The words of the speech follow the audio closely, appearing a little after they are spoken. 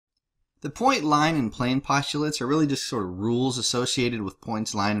The point, line, and plane postulates are really just sort of rules associated with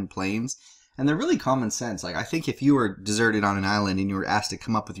points, line, and planes. And they're really common sense. Like, I think if you were deserted on an island and you were asked to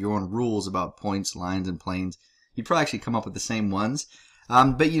come up with your own rules about points, lines, and planes, you'd probably actually come up with the same ones.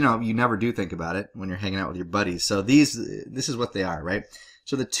 But you know, you never do think about it when you're hanging out with your buddies. So this is what they are, right?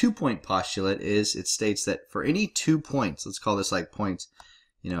 So the 2-point postulate is, it states that for any 2 points, let's call this like points,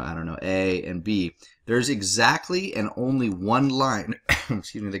 you know, I don't know, A and B, there's exactly and only one line,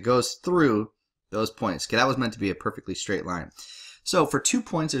 excuse me, that goes through those points. Okay, that was meant to be a perfectly straight line. So for 2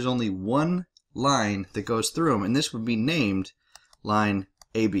 points, there's only one line that goes through them, and this would be named line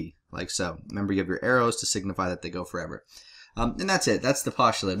AB, like so. Remember, you have your arrows to signify that they go forever. And that's it. That's the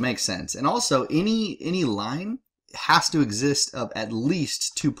postulate. It makes sense. And also, any line has to exist of at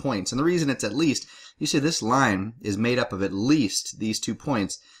least 2 points. And the reason it's at least, you see this line is made up of at least these 2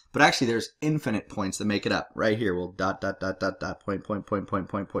 points, but actually there's infinite points that make it up. Right here, we'll dot, point,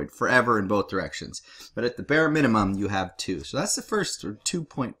 forever in both directions. But at the bare minimum, you have 2. So that's the first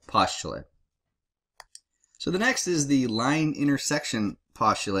 2-point postulate. So the next is the line intersection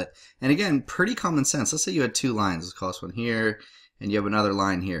postulate. And again, pretty common sense. Let's say you had 2 lines. Let's call this one here, and you have another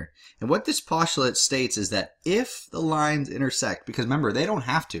line here. And what this postulate states is that if the lines intersect, because remember, they don't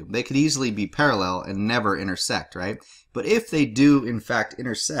have to. They could easily be parallel and never intersect, right? But if they do, in fact,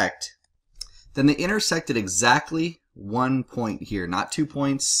 intersect, then they intersect at exactly 1 point here. Not 2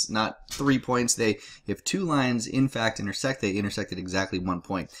 points, not 3 points. If 2 lines, in fact, intersect, they intersect at exactly 1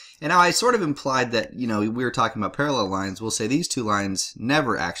 point. And now I sort of implied that, you know, we were talking about parallel lines. We'll say these 2 lines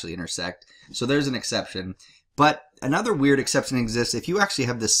never actually intersect. So there's an exception. But another weird exception exists if you actually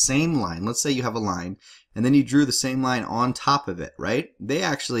have the same line. Let's say you have a line, and then you drew the same line on top of it, right? They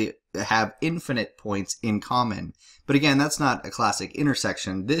actually have infinite points in common. But again, that's not a classic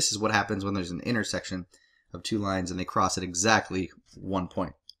intersection. This is what happens when there's an intersection of 2 lines and they cross at exactly 1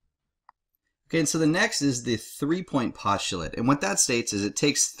 point. Okay, and so the next is the 3-point postulate. And what that states is it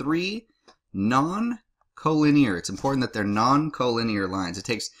takes 3 non-collinear, it's important that they're non-collinear lines. It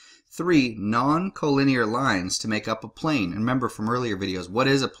takes 3 non-collinear lines to make up a plane. And remember from earlier videos, what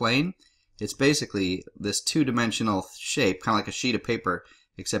is a plane? It's basically this 2-dimensional shape, kind of like a sheet of paper,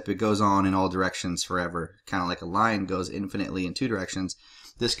 except it goes on in all directions forever. Kind of like a line goes infinitely in 2 directions.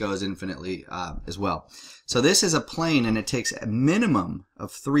 This goes infinitely as well. So this is a plane, and it takes a minimum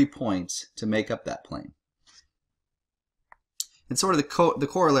of 3 points to make up that plane. And sort of the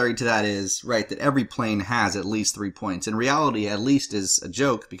corollary to that is, right, that every plane has at least 3 points. In reality, at least is a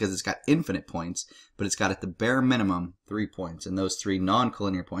joke because it's got infinite points, but it's got at the bare minimum 3 points, and those 3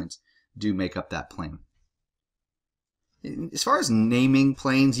 non-collinear points do make up that plane. As far as naming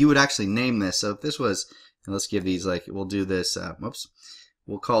planes, you would actually name this. So if this was, let's give these, like, we'll do this,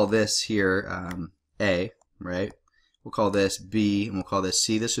 we'll call this here A, right? We'll call this B, and we'll call this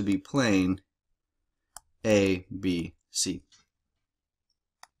C. This would be plane A, B, C.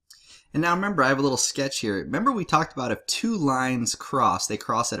 And now remember, I have a little sketch here. Remember we talked about if 2 lines cross, they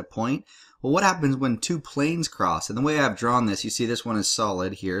cross at a point. Well, what happens when 2 planes cross? And the way I've drawn this, you see this one is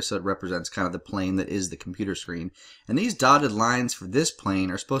solid here, so it represents kind of the plane that is the computer screen. And these dotted lines for this plane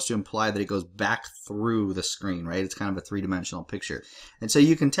are supposed to imply that it goes back through the screen, right? It's kind of a 3-dimensional picture. And so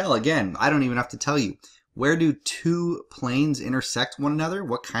you can tell, again, I don't even have to tell you, where do 2 planes intersect one another?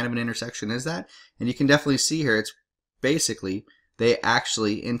 What kind of an intersection is that? And you can definitely see here, it's basically, they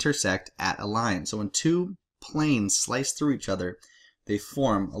actually intersect at a line. So when 2 planes slice through each other, they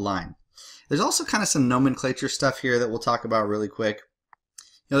form a line. There's also kind of some nomenclature stuff here that we'll talk about really quick.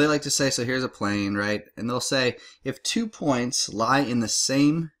 You know, they like to say, so here's a plane, right? And they'll say, if 2 points lie in the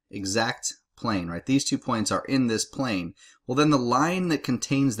same exact plane, right? These 2 points are in this plane. Well, then the line that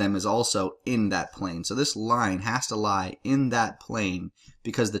contains them is also in that plane. So this line has to lie in that plane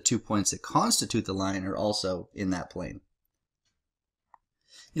because the 2 points that constitute the line are also in that plane.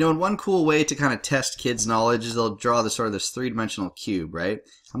 You know, and one cool way to kind of test kids' knowledge is they'll draw this 3-dimensional cube, right?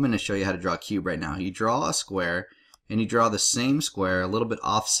 I'm going to show you how to draw a cube right now. You draw a square, and you draw the same square a little bit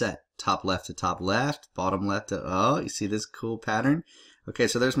offset, top left to top left, bottom left to, oh, you see this cool pattern? Okay,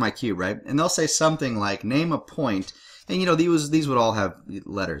 so there's my cube, right? And they'll say something like, name a point, and you know, these would all have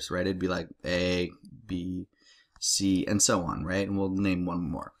letters, right? It'd be like A, B, C, and so on, right? And we'll name one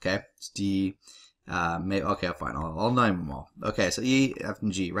more, okay? It's D. Okay, fine. I'll name them all. Okay, so E, F,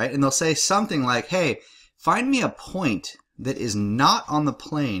 and G, right? And they'll say something like, hey, find me a point that is not on the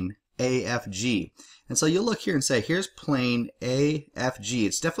plane AFG. And so you'll look here and say, here's plane AFG.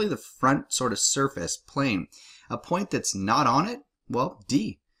 It's definitely the front sort of surface plane. A point that's not on it, well,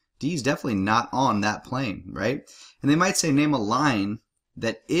 D. D is definitely not on that plane, right? And they might say, name a line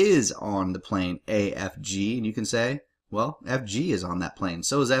that is on the plane AFG. And you can say, Well, FG is on that plane.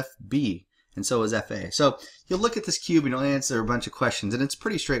 So is FB, and so is FA. So you'll look at this cube and you'll answer a bunch of questions, and it's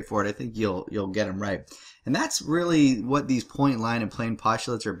pretty straightforward. I think you'll get them right. And that's really what these point, line, and plane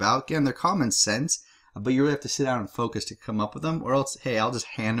postulates are about. Again, they're common sense, but you really have to sit down and focus to come up with them, or else, hey, I'll just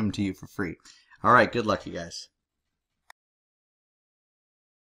hand them to you for free. All right, good luck, you guys.